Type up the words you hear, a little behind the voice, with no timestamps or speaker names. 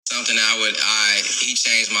something that he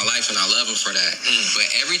changed my life, and I love him for that. But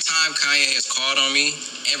every time Kanye has called on me,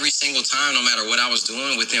 every single time, no matter what I was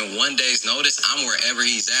doing, within 1 day's notice, I'm wherever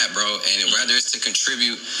he's at, bro. And whether it's to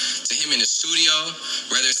contribute to him in the studio,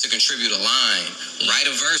 whether it's to contribute a line, write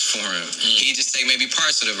a verse for him, he just take maybe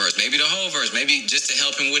parts of the verse, maybe the whole verse, maybe just to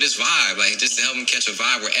help him with his vibe, like just to help him catch a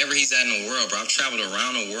vibe wherever he's at in the world, bro. I've traveled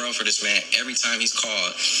around the world for this man every time he's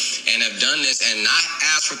called, and have done this and not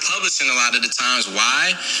asked for publishing a lot of the times.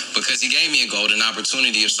 Why? Because he gave me a golden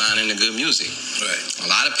opportunity of signing to good music. Right. A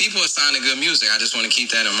lot of people are signing good music. I just want to keep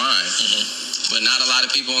that in mind. But not a lot of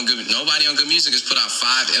people nobody on good music has put out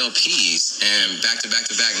 5 LPs and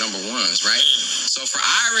back-to-back-to-back number ones, right? So for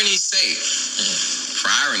irony's sake,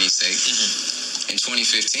 in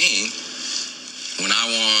 2015, when I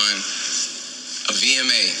won a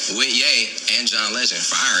VMA with Ye and John Legend,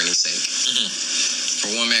 for irony's sake, for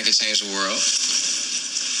One Man Can Change the World,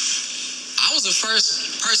 I was the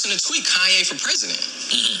first person to tweet Kanye for president.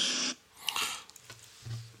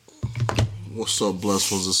 What's up,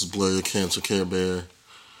 blessed ones? This is Blair, your Cancer Care Bear,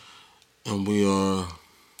 and we are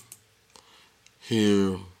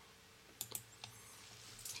here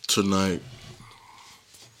tonight.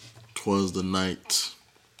 'Twas the night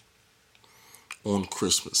on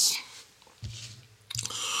Christmas.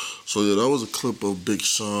 So yeah, that was a clip of Big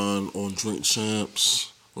Sean on Drink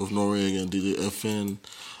Champs with Noriega and DJ FN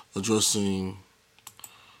addressing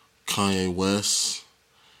Kanye West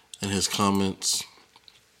and his comments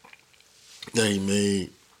that he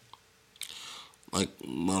made like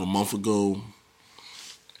about a month ago.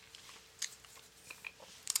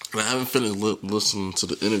 And I haven't finished listening to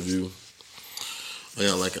the interview. I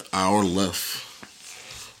got like an hour left,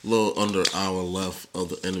 a little under an hour left of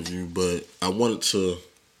the interview, but I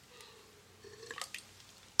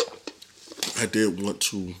did want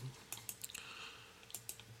to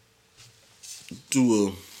do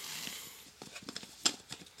a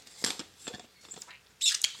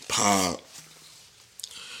pod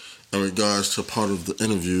in regards to part of the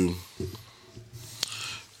interview,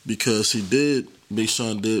 because Big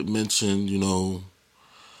Sean did mention,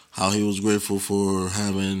 how he was grateful for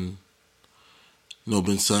having,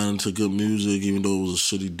 been signed to good music, even though it was a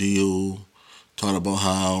shitty deal. Talked about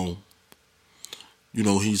how,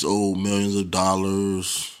 he's owed millions of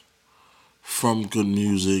dollars from good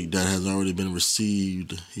music that has already been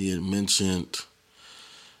received. He had mentioned,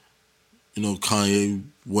 Kanye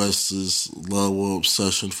West's love or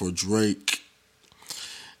obsession for Drake,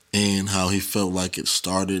 and how he felt like it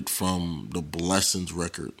started from the Blessings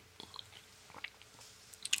record,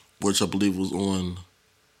 which I believe was on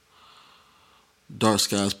Dark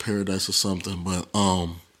Skies Paradise or something. But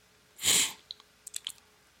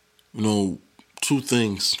two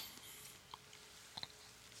things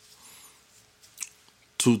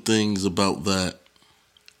about that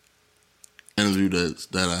interview that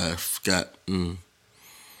I've gotten,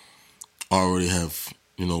 already have,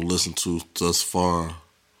 listened to thus far.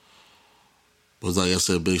 Was, like I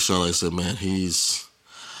said, Big Sean, like I said, man,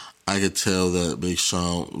 I could tell that Big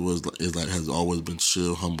Sean has always been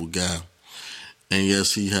chill, humble guy. And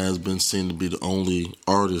yes, he has been seen to be the only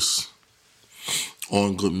artist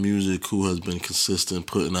on good music who has been consistent,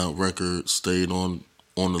 putting out records, stayed on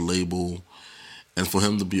the label. And for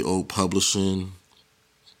him to be owed publishing,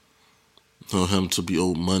 for him to be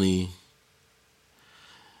owed money,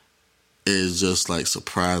 is just like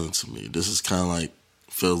surprising to me. This is kind of like,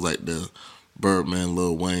 feels like the Birdman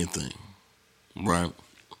Lil Wayne thing, right?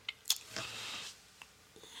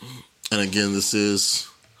 And again, this is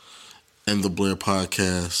In the Blair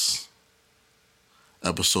Podcast,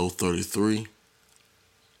 episode 33,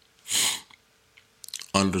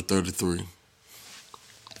 under 33.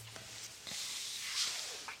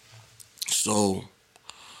 So,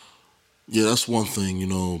 yeah, that's one thing,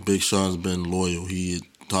 Big Sean's been loyal. He had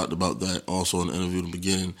talked about that also in the interview in the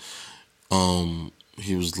beginning.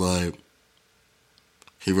 He was like,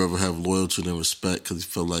 he'd rather have loyalty than respect, because he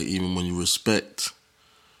felt like even when you respect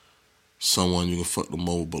someone, you can fuck them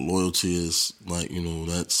over, but loyalty is like,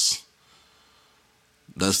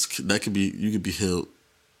 that could be, you could be held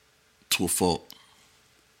to a fault.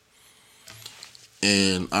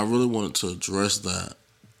 And I really wanted to address that,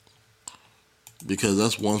 because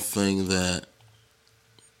that's one thing that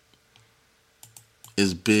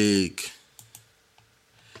is big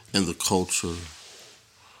in the culture.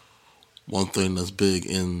 One thing that's big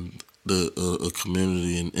in a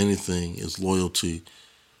community and anything is loyalty,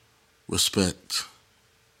 respect.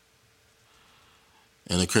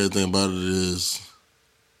 And the crazy thing about it is,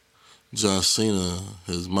 John Cena,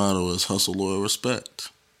 his motto is hustle, loyal,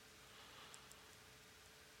 respect.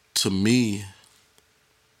 To me,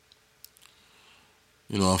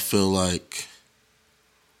 I feel like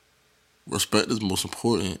respect is most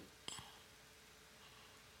important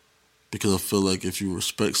because I feel like if you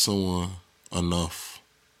respect someone enough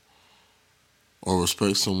or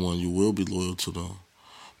respect someone, you will be loyal to them.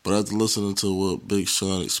 But after listening to what Big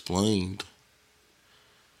Sean explained,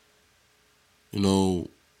 you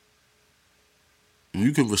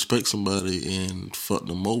can respect somebody and fuck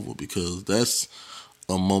them over because that's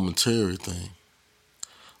a momentary thing.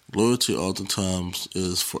 Loyalty oftentimes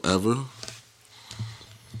is forever.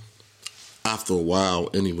 After a while,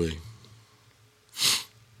 anyway.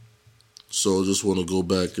 So I just want to go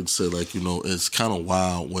back and say, like, it's kind of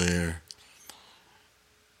wild where,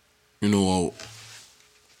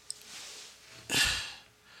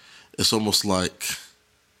 it's almost like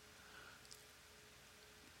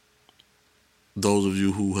those of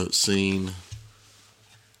you who have seen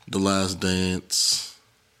The Last Dance,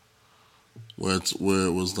 where it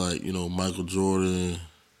was like, Michael Jordan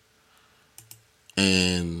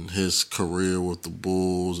and his career with the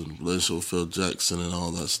Bulls and relationship with Phil Jackson and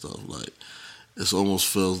all that stuff. Like, it almost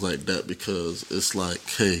feels like that because it's like,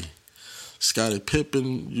 hey, Scottie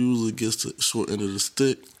Pippen usually gets the short end of the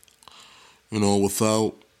stick.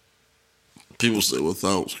 Without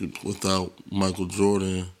Michael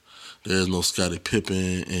Jordan, there's no Scottie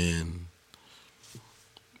Pippen and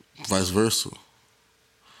vice versa.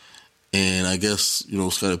 And I guess,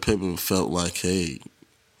 Scottie Pippen felt like, hey,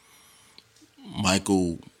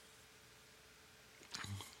 Michael,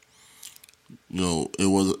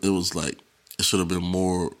 it was like, it should have been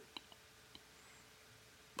more,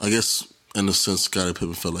 I guess, in a sense, Scottie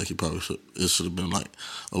Pippen felt like it should have been like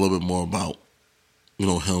a little bit more about,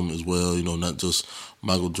 him as well, not just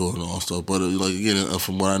Michael Jordan and all stuff. But like, again,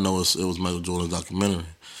 from what I know, it was Michael Jordan's documentary.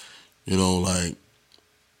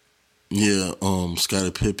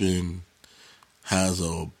 Scottie Pippen has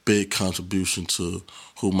a big contribution to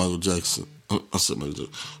who Michael Jackson, who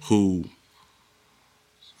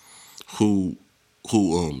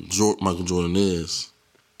Michael Jordan is.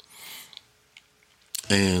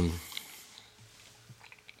 And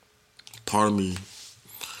part of me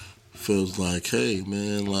feels like, hey,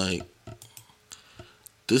 man, like,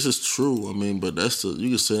 this is true. I mean, but you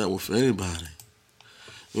can say that with anybody.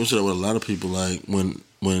 You can say that with a lot of people. Like, when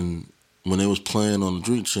they was playing on the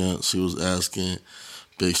Drink Champs, he was asking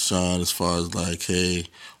Big Sean as far as like, hey,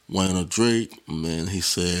 Wayne or Drake? Man, he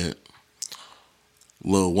said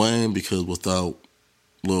Lil Wayne, because without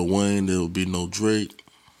Lil Wayne, there would be no Drake.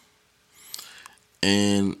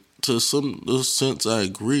 And to some sense, I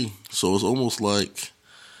agree. So it's almost like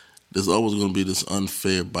there's always going to be this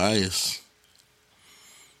unfair bias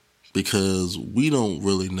because we don't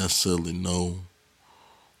really necessarily know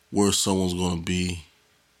where someone's going to be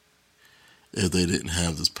if they didn't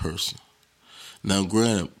have this person. Now,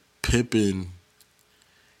 granted, Pippen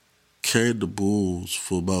carried the Bulls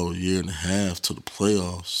for about a year and a half to the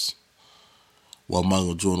playoffs while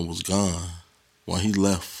Michael Jordan was gone, while he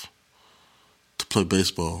left to play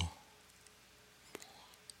baseball.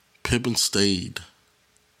 Pippen stayed.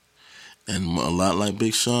 And a lot like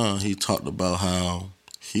Big Sean, he talked about how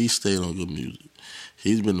he stayed on good music.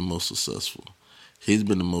 He's been the most successful. He's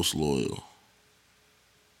been the most loyal.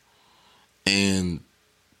 And,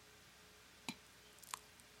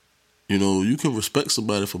 you can respect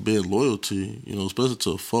somebody for being loyal to you, especially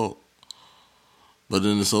to a fault. But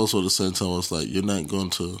then it's also at the same time, it's like you're not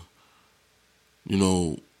going to,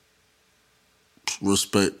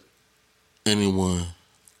 respect anyone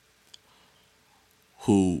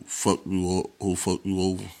who fuck you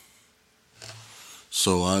over.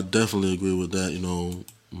 So I definitely agree with that.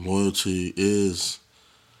 Loyalty is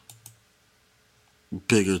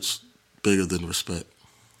bigger than respect.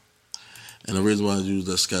 And the reason why I used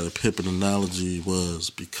that Scottie Pippen analogy was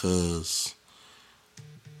because,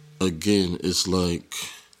 again, it's like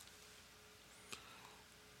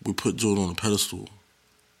we put Jordan on a pedestal.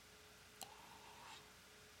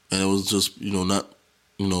 And it was just, not,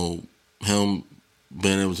 him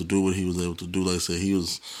being able to do what he was able to do. Like I said, it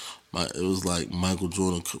was like Michael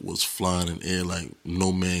Jordan was flying in air like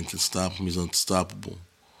no man can stop him. He's unstoppable.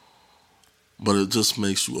 But it just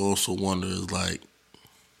makes you also wonder, is like,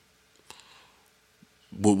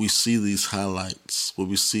 would we see these highlights? Would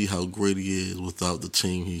we see how great he is without the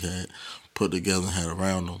team he had put together and had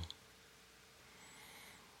around him?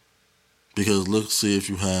 Because let's see if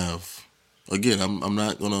you have, again, I'm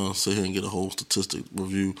not going to sit here and get a whole statistic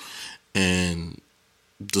review and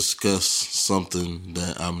discuss something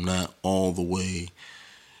that I'm not all the way,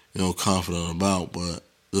 confident about. But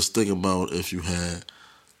just think about if you had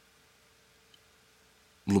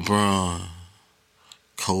LeBron,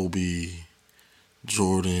 Kobe,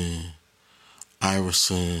 Jordan,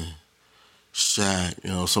 Iverson,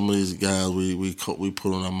 Shaq, some of these guys we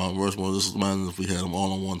put on our Mount Rushmore. This is imagine if we had them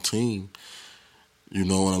all on one team, and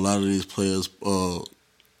a lot of these players,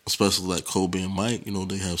 especially like Kobe and Mike,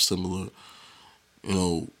 they have similar,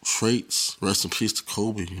 traits. Rest in peace to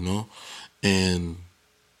Kobe, and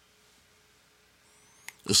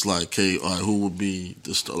it's like, okay, all right, who would be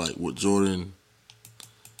would Jordan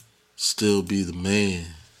still be the man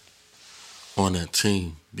on that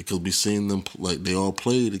team? Because we seen them, they all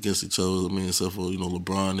played against each other. I mean, except for,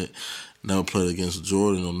 LeBron that never played against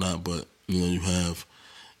Jordan or not. But, you have,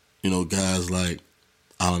 guys like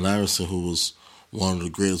Allen Iverson, who was one of the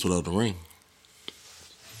greatest without the ring.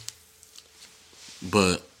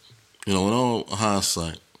 But, in all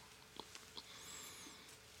hindsight,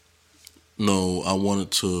 I wanted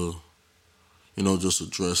to, just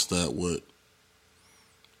address that what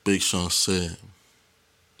Big Sean said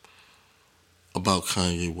about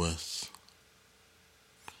Kanye West.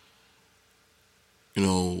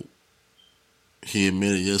 He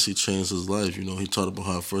admitted, yes, he changed his life. He talked about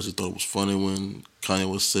how at first he thought it was funny when Kanye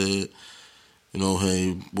West said,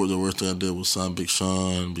 hey, what the worst thing I did was sign Big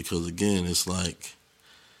Sean, because again, it's like,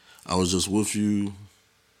 I was just with you.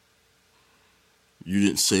 You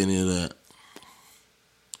didn't say any of that.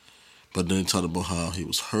 But then he talked about how he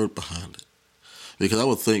was hurt behind it. Because I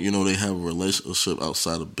would think, they have a relationship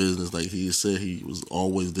outside of business. Like he said, he was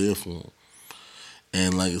always there for him.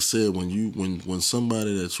 And like I said, when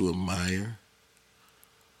somebody that you admire,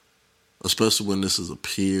 especially when this is a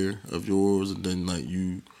peer of yours, and then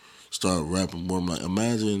you start rapping more,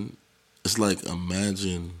 imagine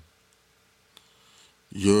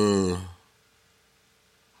you're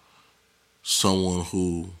someone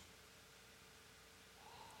who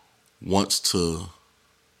wants to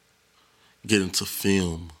get into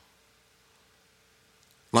film,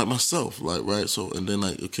 like myself, right? So, and then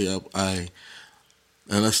okay, and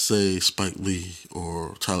let's say Spike Lee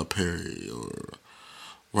or Tyler Perry or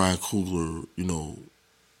Ryan Coogler,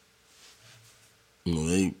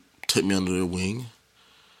 they take me under their wing.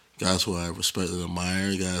 Guys who I respect and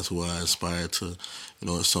admire, guys who I aspire to,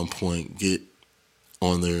 at some point get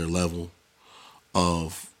on their level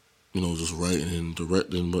of, just writing and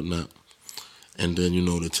directing and whatnot. And then,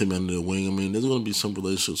 they take me under their wing. I mean, there's going to be some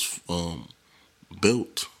relationships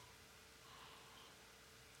built.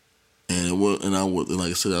 And like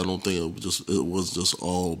I said, I don't think it was just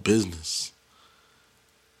all business.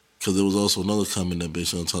 Because there was also another comment that Big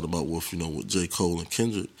Sean talked about with J. Cole and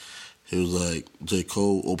Kendrick. He was like, J.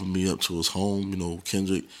 Cole opened me up to his home.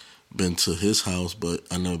 Kendrick been to his house, but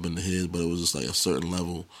I never been to his. But it was just like a certain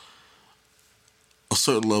level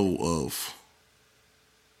of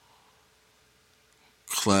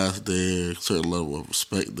class there, a certain level of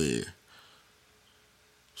respect there.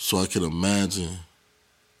 So I can imagine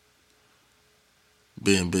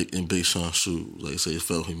being in Big Sean's shoes. Like I say, he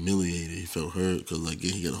felt humiliated, he felt hurt, because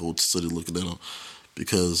again, he got a whole city looking at him.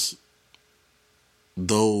 Because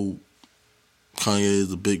though Kanye is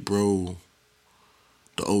the big bro,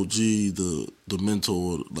 the OG, the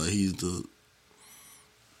mentor, he's the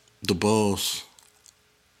boss.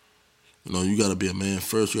 You got to be a man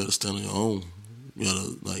first. You got to stand on your own. You got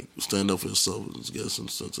to stand up for yourself and get some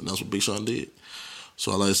sense, and that's what Big Sean did.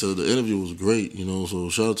 So like I said, the interview was great. So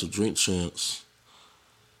shout out to Drink Champs.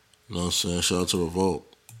 You know what I'm saying? Shout out to Revolt.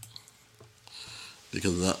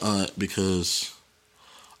 Because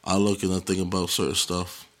I look and I think about certain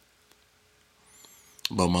stuff,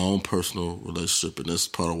 about my own personal relationship, and that's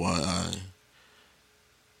part of why I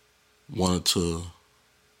wanted to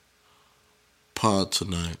pod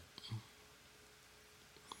tonight.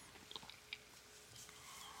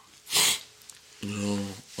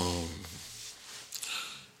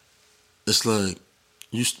 It's like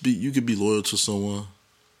you could be loyal to someone,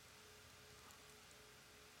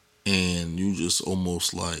 and you just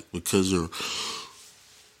almost because you're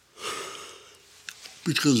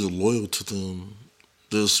loyal to them,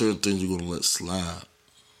 there's certain things you're gonna let slide.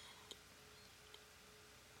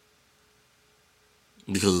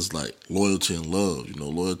 Because it's loyalty and love.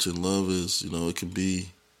 Loyalty and love is, it can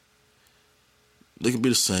be, they can be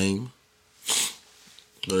the same,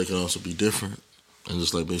 but they can also be different. And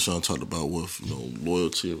just like Big Sean talked about with,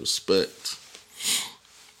 loyalty and respect,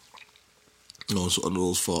 so under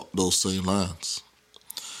those same lines.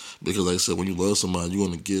 Because like I said, when you love somebody, you're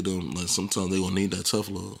going to give them, sometimes they're going to need that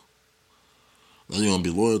tough love. You're going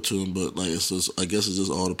to be loyal to them, but it's just, I guess it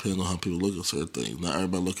just all depends on how people look at certain things. Not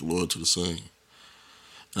everybody look at loyalty the same.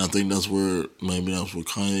 And I think that's where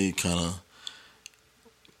Kanye kind of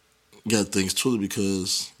got things twisted,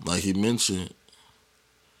 because, like he mentioned,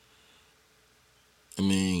 what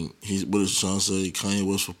did Sean say? Kanye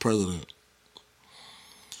was for president.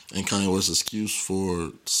 And Kanye West's excuse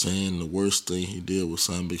for saying the worst thing he did was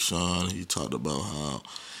sign Big Sean. He talked about how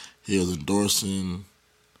he was endorsing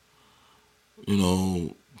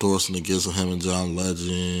against him and John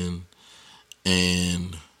Legend.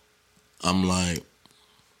 And I'm like,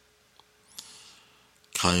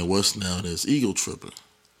 Kanye West now is ego tripping.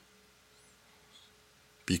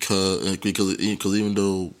 Because even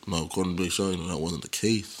though, according to Big Sean, that wasn't the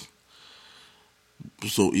case.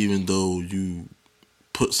 So even though you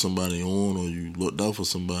put somebody on or you looked out for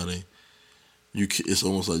somebody, it's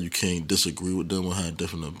almost like you can't disagree with them or have a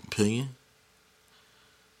different opinion.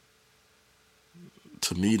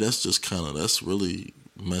 To me, that's really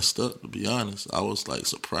messed up, to be honest. I was like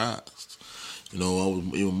surprised. I was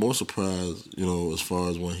even more surprised, as far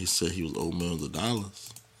as when he said he was owed millions of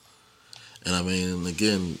dollars. And I mean,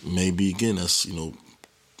 maybe that's,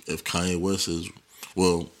 if Kanye West is,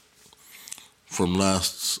 well, from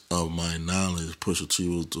last of my knowledge, Pusha T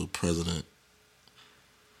was the president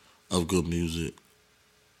of Good Music.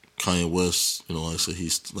 Kanye West, like I said,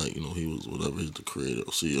 he's like, he was whatever, he's the creator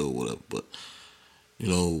or CEO or whatever. But,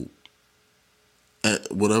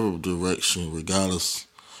 at whatever direction, regardless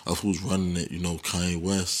of who's running it, Kanye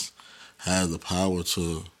West has the power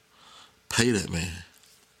to pay that man.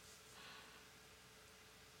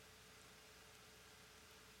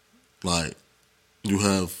 Like, you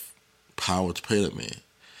have power to pay that man.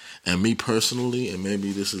 And me personally, and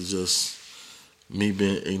maybe this is just me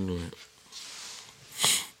being ignorant,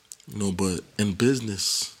 but in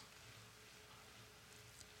business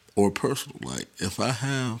or personal, like,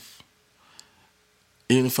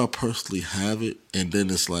 even if I personally have it, and then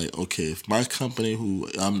it's like, okay, if my company, who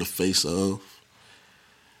I'm the face of,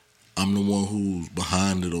 I'm the one who's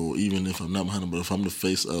behind it, or even if I'm not behind it, but if I'm the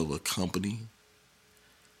face of a company,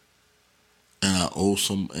 and I owe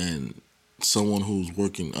someone who's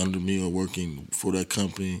working under me or working for that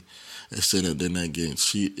company, and saying that they're not getting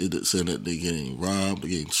cheated, saying that they're getting robbed, they're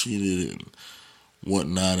getting cheated and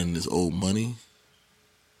whatnot, and this old money.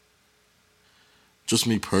 Just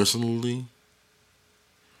me personally,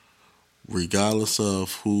 regardless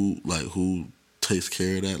of who takes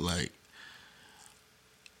care of that, like,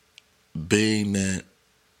 being that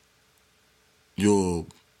you're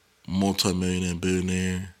a multi-millionaire,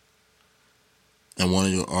 billionaire, and one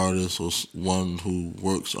of your artists or one who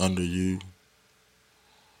works under you,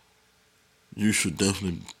 you should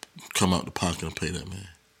definitely come out the pocket and pay that man.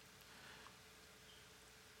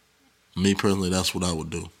 Me personally, that's what I would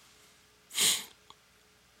do.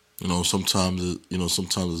 Sometimes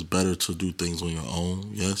it's better to do things on your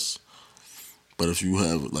own, yes. But if you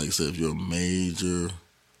have, like I said, if you're a major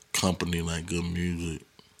company like Good Music,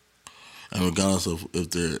 and regardless of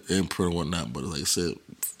if they're imprint or whatnot, but like I said,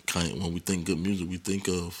 when we think Good Music, we think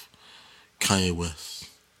of Kanye West.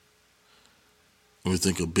 And we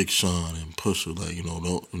think of Big Sean and Pusha,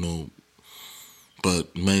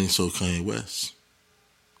 but mainly so Kanye West.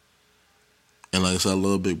 And like I said, I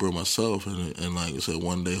love Big Bro myself, and like I said,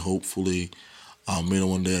 one day, hopefully, I'll meet him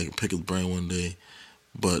one day, I can pick his brain one day.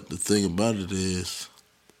 But the thing about it is,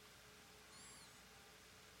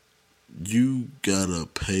 you gotta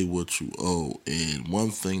pay what you owe. And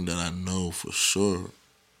one thing that I know for sure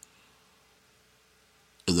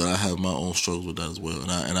is that I have my own struggles with that as well.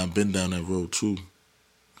 And I've been down that road too.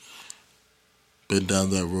 Been down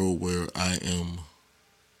that road where I am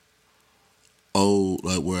owed,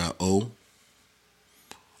 like where I owe.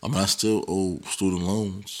 I mean, I still owe student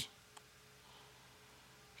loans.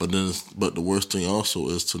 But the worst thing also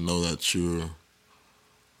is to know that you're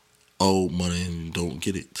owed money and you don't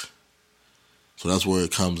get it. So that's where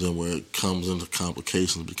it comes into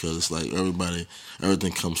complications, because it's like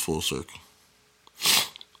everything comes full circle.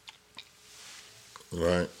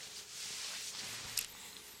 Right?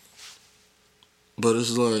 But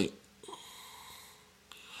it's like,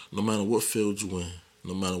 no matter what field you're in,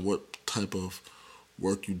 no matter what type of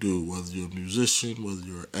work you do, whether you're a musician, whether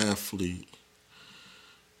you're an athlete,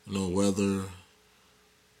 whether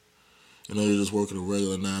you're just working a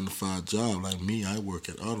regular 9-to-5 job like me. I work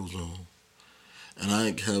at AutoZone,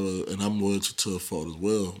 and I'm loyalty to a fault as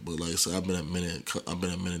well. But like I said, I've been at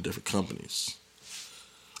many different companies.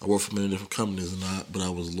 I work for many different companies, but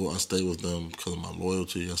I stayed with them because of my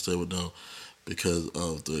loyalty. I stayed with them because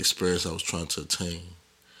of the experience I was trying to attain.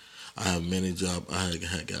 I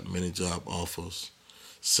had got many job offers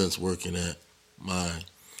since working at my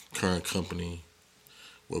current company.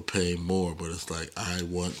 Were paying more, but it's like, I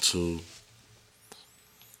want to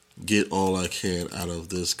get all I can out of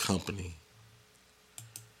this company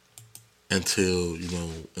until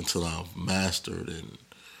I've mastered and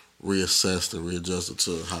reassessed and readjusted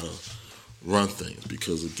to how to run things.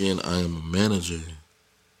 Because again, I am a manager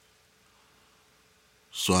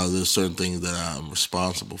So there's certain things that I'm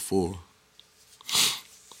responsible for.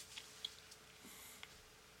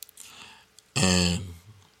 And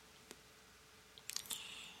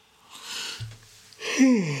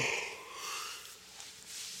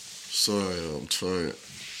sorry, I'm tired.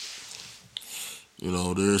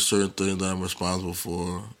 There are certain things that I'm responsible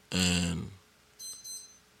for, and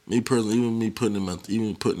me personally,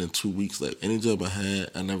 even putting in 2 weeks, like any job I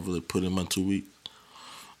had, I never really put in my 2 weeks.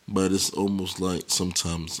 But it's almost like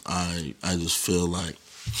sometimes I just feel like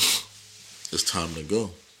it's time to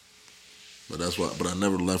go. But that's why. But I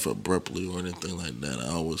never left abruptly or anything like that. I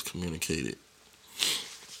always communicated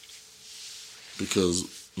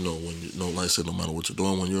because when like I said, no matter what you're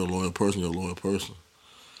doing, when you're a loyal person, you're a loyal person.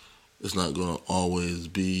 It's not gonna always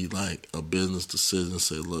be like a business decision.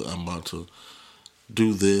 Say, look, I'm about to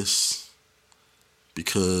do this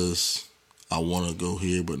because I want to go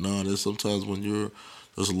here. But no, there's sometimes when you're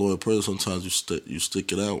just a loyal person, sometimes you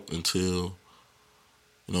stick it out until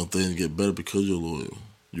things get better because you're loyal.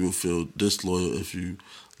 You will feel disloyal if you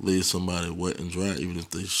leave somebody wet and dry, even if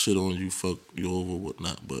they shit on you, fuck you over,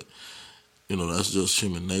 whatnot. But that's just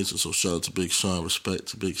human nature. So shout out to Big Sean, respect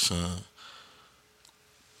to Big Sean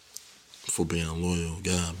for being a loyal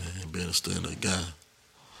guy, man, being a stand-up guy.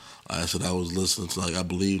 Like I said, I was listening to, like, I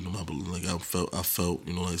believed him. I felt,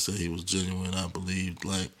 like I said, he was genuine. I believed,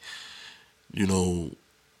 like,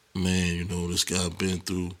 man, this guy been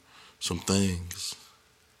through some things.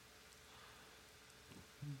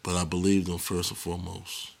 But I believed him first and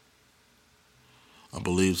foremost. I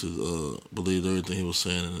believed everything he was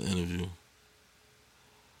saying in the interview.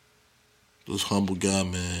 This humble guy,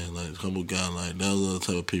 man, like those are the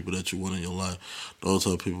type of people that you want in your life. Those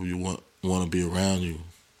type of people you want to be around you.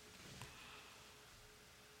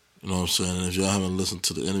 You know what I'm saying? And if y'all haven't listened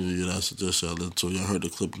to the interview yet, I suggest y'all listen to it. Y'all heard the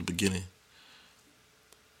clip in the beginning.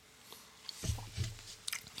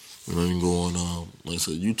 You can go on, like I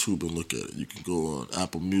said, YouTube and look at it. You can go on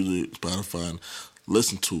Apple Music, Spotify, and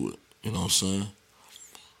listen to it. You know what I'm saying?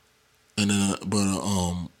 And then,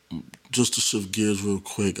 just to shift gears real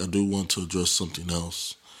quick, I do want to address something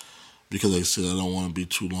else because, like I said, I don't want to be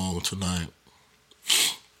too long tonight.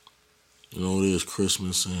 It is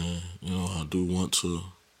Christmas, and I do want to.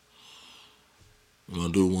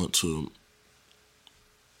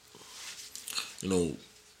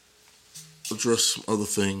 Address some other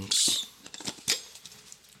things.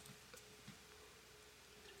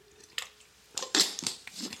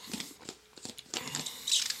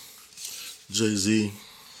 Jay-Z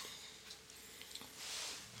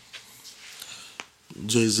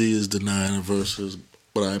is denying the verses,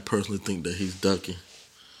 but I personally think that he's ducking.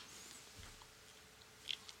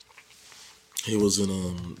 He was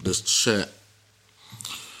in this chat,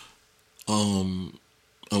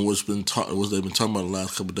 and what's they've been talking about the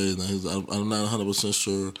last couple of days now. I'm not 100%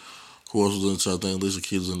 sure who else was in the chat. I think Alicia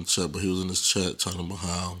Keys was in the chat, but he was in this chat talking about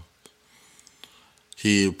how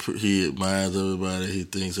he admires everybody. He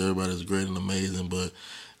thinks everybody's great and amazing, but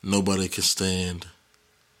nobody can stand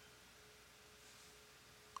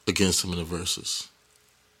against him in the verses,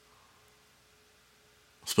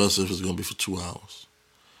 especially if it's going to be for 2 hours.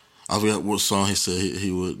 I forgot what song he said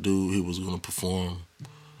he would do. He was going to perform,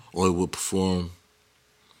 or he would perform.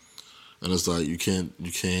 And it's like, you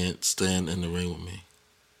can't stand in the ring with me.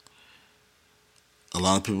 A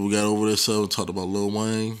lot of people got over themselves and talked about Lil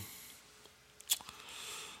Wayne.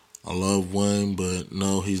 I love Wayne, but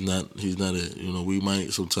no, he's not it. We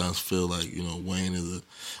might sometimes feel like, Wayne is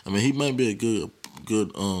he might be a good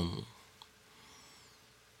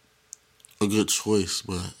choice,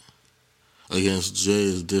 but against Jay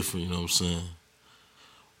is different, you know what I'm saying?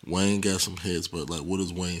 Wayne got some hits, but like, what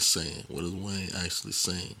is Wayne saying? What is Wayne actually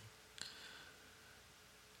saying?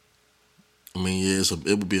 Yeah,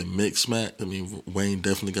 it would be a mixed match. Wayne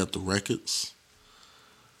definitely got the records.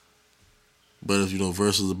 But if,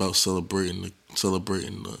 verses about celebrating the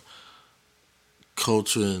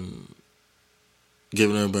culture and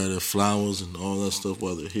giving everybody their flowers and all that stuff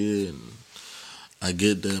while they're here, and I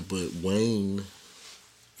get that, but Wayne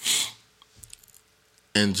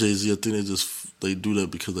and Jay-Z, I think they do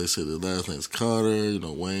that because they say their last name's Carter.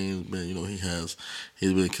 Wayne's been,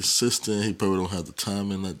 he's been consistent. He probably don't have the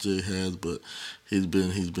timing that Jay has, but he's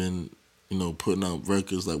been, putting out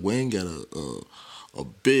records. Like, Wayne got a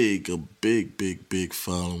big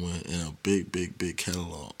following and a big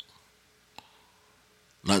catalog.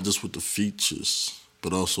 Not just with the features,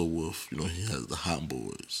 but also with, he has the Hot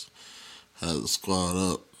Boys, has the Squad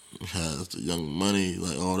Up, has the Young Money,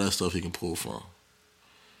 like all that stuff he can pull from.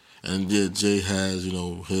 And yeah, Jay has,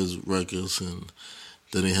 his records, and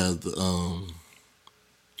then he has the,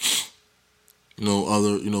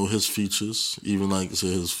 other, his features, even like I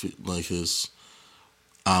said, his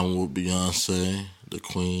album with Beyonce, the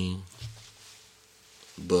Queen.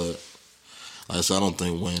 But like I said, I don't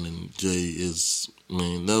think Wayne and Jay is. I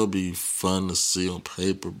mean, that'll be fun to see on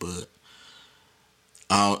paper, but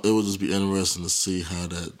it would just be interesting to see how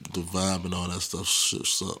the vibe and all that stuff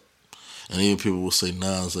shifts up. And even people will say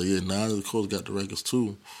Nas, like, yeah, Nas of course got the records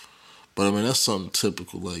too. But I mean, that's something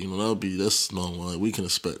typical. Like, that's normal. Like, we can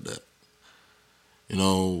expect that.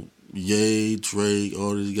 Ye, Drake,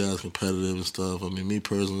 all these guys competitive and stuff. I mean, me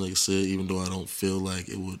personally, like I said, even though I don't feel like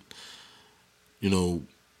it would,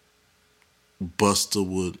 Busta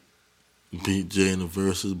would beat Jay in the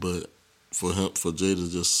verses, but for Jay to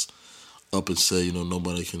just up and say,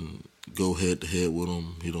 nobody can go head to head with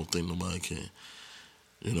him. He don't think nobody can,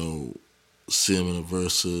 see him in the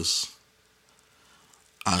verses.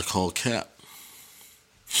 I call cap.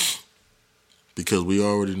 Because we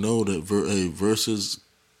already know that verses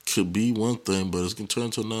could be one thing, but it can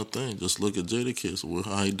turn to another thing. Just look at Jadakiss,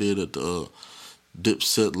 how he did at the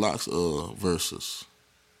Dipset Locks verses.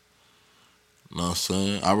 You know what I'm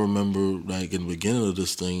saying? I remember, like, in the beginning of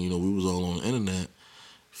this thing, we was all on the internet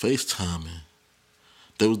FaceTiming.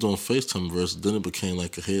 They was doing FaceTime verses, then it became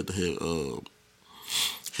like a head-to-head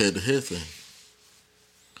thing.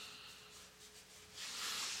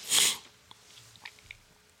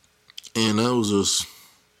 And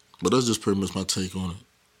that's just pretty much my take on it.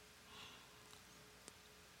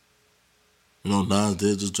 Nas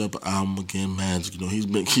did just drop an album again, Magic. He's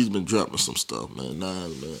been dropping some stuff, man.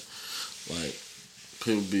 Nas, man, like,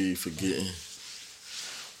 people be forgetting,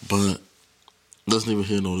 but that's neither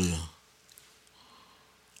here nor there.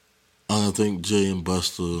 I think Jay and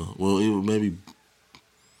Busta, well, even maybe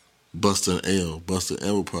Busta and L. Busta and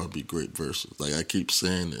L would probably be great verses. Like, I keep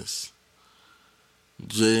saying this.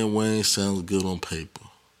 Jay and Wayne sounds good on paper.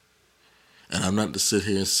 And I'm not to sit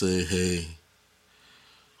here and say, hey,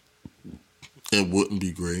 it wouldn't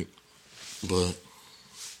be great. But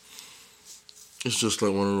it's just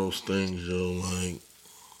like one of those things, like,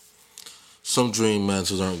 some dream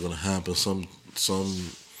matches aren't going to happen. Some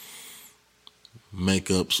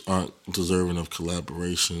makeups aren't deserving of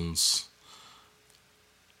collaborations.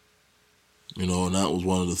 And that was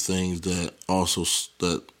one of the things that also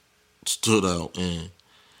that stood out. And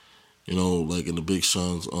like in the Big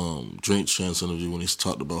Sean's Drink Chance interview, when he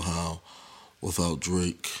talked about how without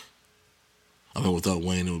Wayne,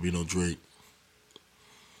 there would be no Drake.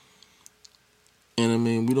 And I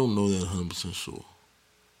mean, we don't know that 100% sure.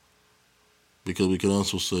 Because we can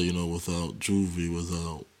also say, without Juvie,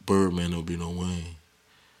 without Birdman, there would be no Wayne.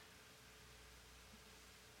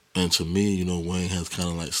 And to me, Wayne has kind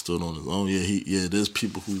of like stood on his own. Yeah, there's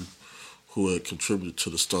people who had contributed to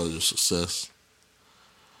the start of your success.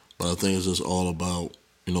 But I think it's just all about,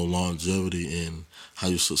 longevity and how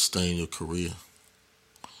you sustain your career.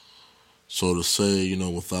 So to say,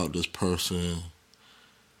 without this person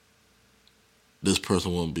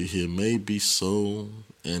won't be here, maybe so.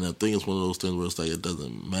 And I think it's one of those things where it's like it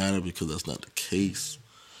doesn't matter because that's not the case.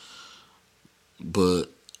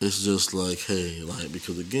 But it's just like, hey, like,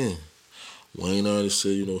 because again, Wayne already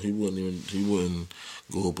said, he wouldn't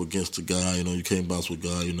go up against the guy, you can't bounce with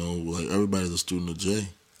guy, like everybody's a student of Jay.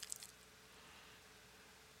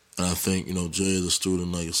 And I think, Jay is a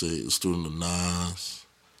student, like I said, a student of Nas,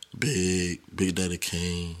 Big Daddy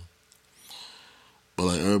Kane. But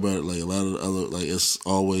like everybody, like a lot of the other, like it's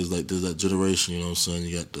always like there's that generation, you know what I'm saying?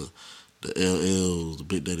 You got the LLs, the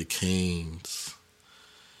Big Daddy Kanes.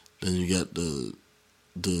 Then you got the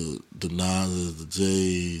Nas's, the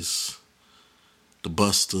Jays, the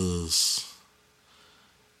Busters.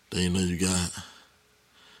 Then you got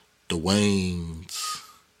the Waynes,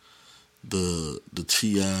 the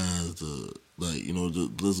T.I.s, the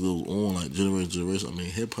list goes on, like generation. I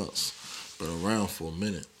mean, hip hop's been around for a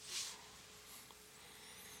minute.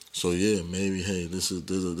 So yeah, maybe there's a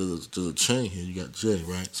chain here. You got Jay,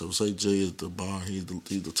 right? So say Jay is the bar, he's up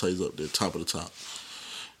there, top of the top.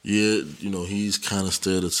 Yeah, he's kind of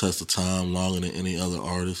stood the test of time longer than any other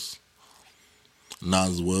artist. Nas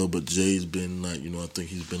as well, but Jay's been like, I think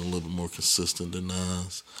he's been a little bit more consistent than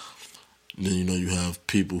Nas. And then, you have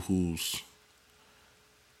people who's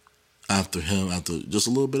after him, just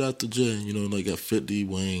a little bit after Jay, like got 50,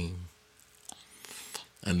 Wayne.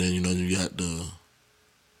 And then, you got the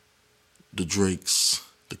Drakes,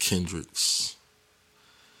 the Kendricks.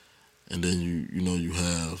 And then you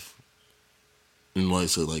have, like I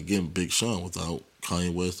said, like again, Big Sean. Without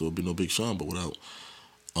Kanye West, there would be no Big Sean, but without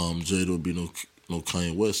Jay, there would be no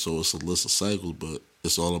Kanye West. So it's a list of cycles, but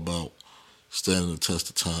it's all about standing the test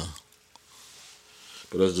of time.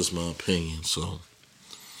 But that's just my opinion. So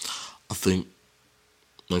I think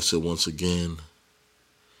like I said, once again,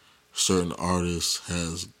 certain artists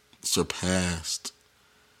has surpassed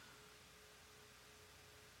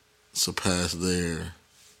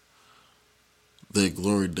their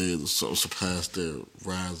glory days, or something, surpassed their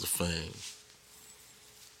rise of fame.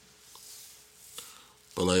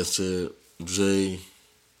 But like I said, Jay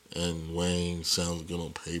and Wayne sounds good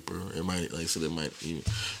on paper. It might, like I said, it might even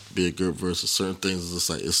be a good verse. Certain things is just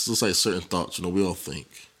like, it's just like certain thoughts. You know, we all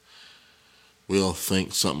think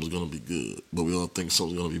something's gonna be good, but we all think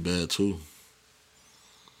something's gonna be bad too.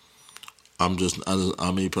 I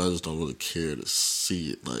mean, probably just don't really care to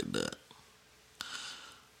see it like that.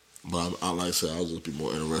 But I like I said, I'll just be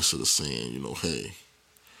more interested in seeing, you know, hey,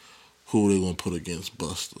 who are they gonna put against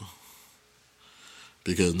Buster?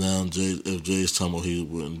 Because now if Jay's talking about he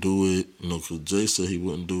wouldn't do it, you know, because Jay said he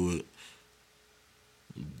wouldn't do it,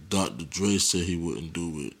 Dr. Dre said he wouldn't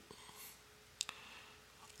do it.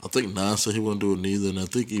 I think Nas said he wouldn't do it neither, and I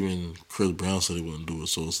think even Chris Brown said he wouldn't do it.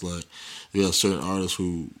 So it's like you have certain artists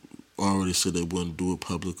who already said they wouldn't do it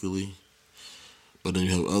publicly, but then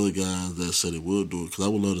you have other guys that said they would do it. Because I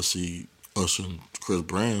would love to see Usher and Chris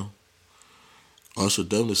Brown. Usher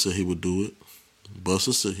definitely said he would do it.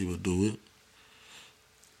 Buster said he would do it.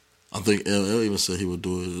 I think LL even said he would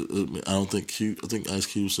do it. I don't think I think Ice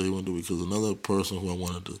Cube said he wouldn't do it, because another person who I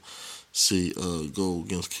wanted to see go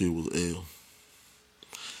against Cube was L.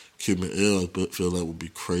 Cube and L, I feel that would be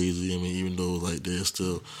crazy. I mean, even though like there's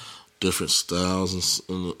still different styles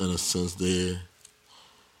in a sense there.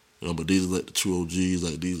 You know, but these are like the two OGs.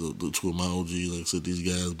 Like these are the two of my OGs. Like I said, these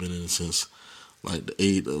guys been in it since like the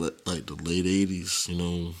late '80s. You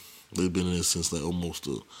know, they've been in it since like almost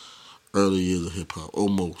the early years of hip hop,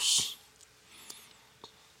 almost.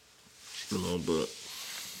 You know, but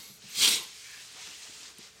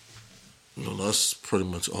you know that's pretty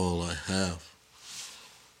much all I have.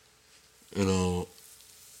 You know,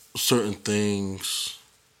 certain things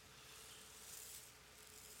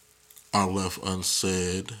are left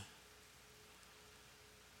unsaid.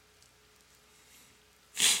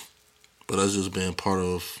 But that's just being part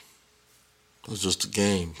of, it's just a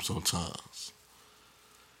game sometimes.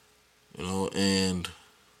 You know, and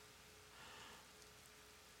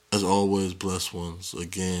as always, blessed ones,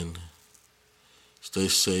 again, stay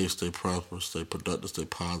safe, stay proper, stay productive, stay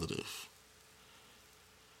positive.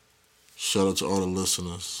 Shout out to all the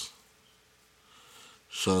listeners.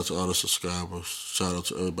 Shout out to all the subscribers. Shout out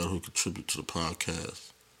to everybody who contribute to the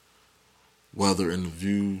podcast. Whether in the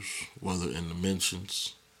views, whether in the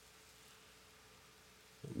mentions,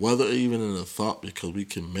 whether even in a thought, because we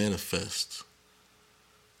can manifest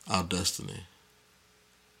our destiny.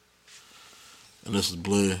 And this is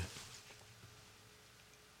Blair,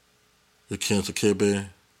 your Cancer Care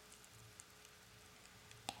Bear.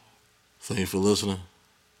 Thank you for listening.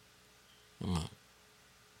 I'm out.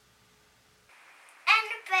 And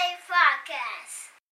the Bay Podcast.